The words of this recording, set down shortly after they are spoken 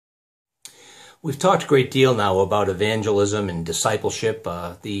We've talked a great deal now about evangelism and discipleship,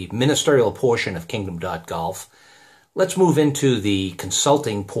 the ministerial portion of Kingdom.golf. Let's move into the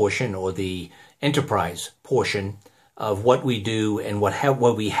consulting portion or the enterprise portion of what we do and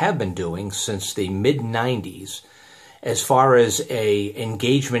what we have been doing since the mid-90s as far as a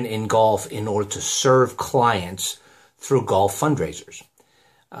engagement in golf in order to serve clients through golf fundraisers.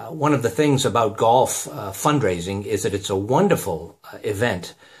 One of the things about golf fundraising is that it's a wonderful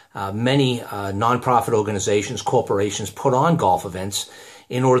event. Many nonprofit organizations, corporations put on golf events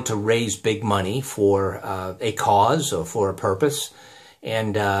in order to raise big money for a cause or for a purpose.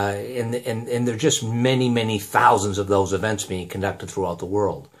 And there are just many, many thousands of those events being conducted throughout the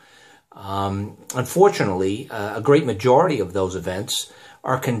world. Unfortunately, a great majority of those events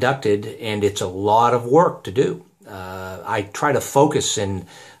are conducted, and it's a lot of work to do. I try to focus in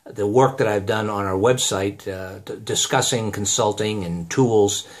the work that I've done on our website, discussing consulting and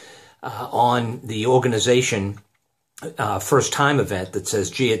tools on the organization first-time event that says,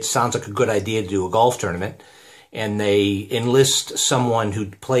 gee, it sounds like a good idea to do a golf tournament, and they enlist someone who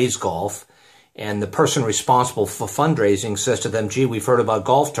plays golf, and the person responsible for fundraising says to them, gee, we've heard about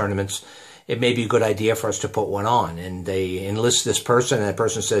golf tournaments. It may be a good idea for us to put one on. And they enlist this person, and that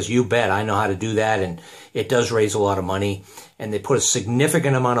person says, you bet, I know how to do that, and it does raise a lot of money. And they put a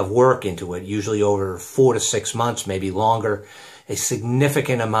significant amount of work into it, usually over 4 to 6 months, maybe longer, a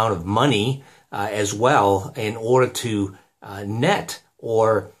significant amount of money as well in order to net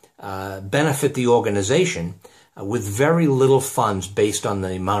or benefit the organization with very little funds based on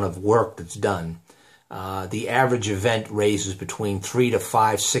the amount of work that's done. The average event raises between $3,000 to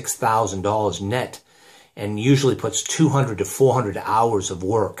 $5,000, $6,000 net, and usually puts 200 to 400 hours of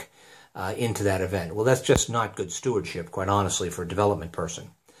work into that event. Well, that's just not good stewardship, quite honestly, for a development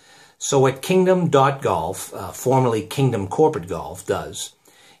person. So what Kingdom.golf, formerly Kingdom Corporate Golf, does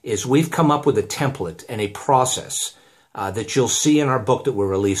is we've come up with a template and a process that you'll see in our book that we're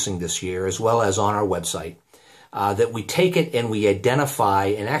releasing this year, as well as on our website, that we take it and we identify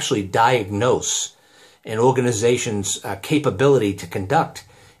and actually diagnose an organization's capability to conduct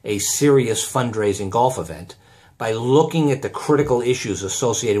a serious fundraising golf event by looking at the critical issues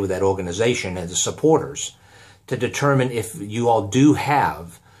associated with that organization and the supporters to determine if you all do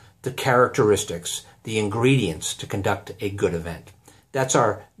have the characteristics, the ingredients to conduct a good event. That's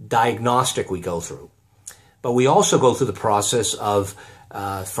our diagnostic we go through. But we also go through the process of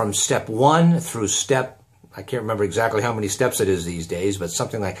from step 1 through step, I can't remember exactly how many steps it is these days, but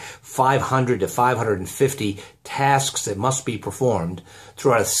something like 500 to 550 tasks that must be performed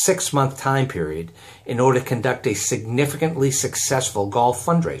throughout a 6-month time period in order to conduct a significantly successful golf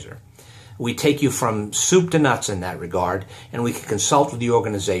fundraiser. We take you from soup to nuts in that regard, and we can consult with the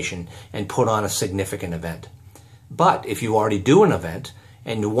organization and put on a significant event. But if you already do an event,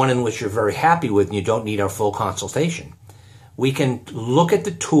 and one in which you're very happy with and you don't need our full consultation, we can look at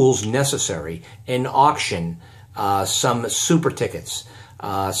the tools necessary and auction some super tickets,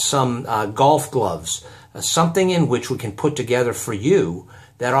 some golf gloves, something in which we can put together for you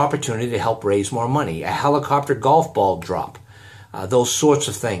that opportunity to help raise more money, a helicopter golf ball drop, those sorts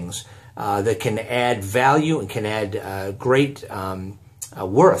of things that can add value and can add great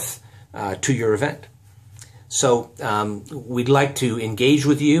worth to your event. So we'd like to engage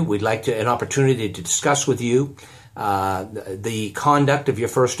with you. We'd like an opportunity to discuss with you the conduct of your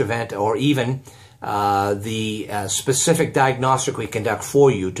first event, or even the specific diagnostic we conduct for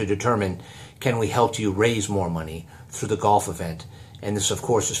you to determine, can we help you raise more money through the golf event? And this, of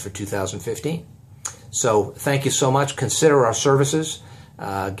course, is for 2015. So thank you so much. Consider our services.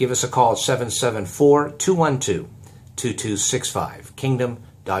 Give us a call at 774-212-2265,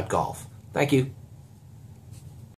 kingdom.golf. Thank you.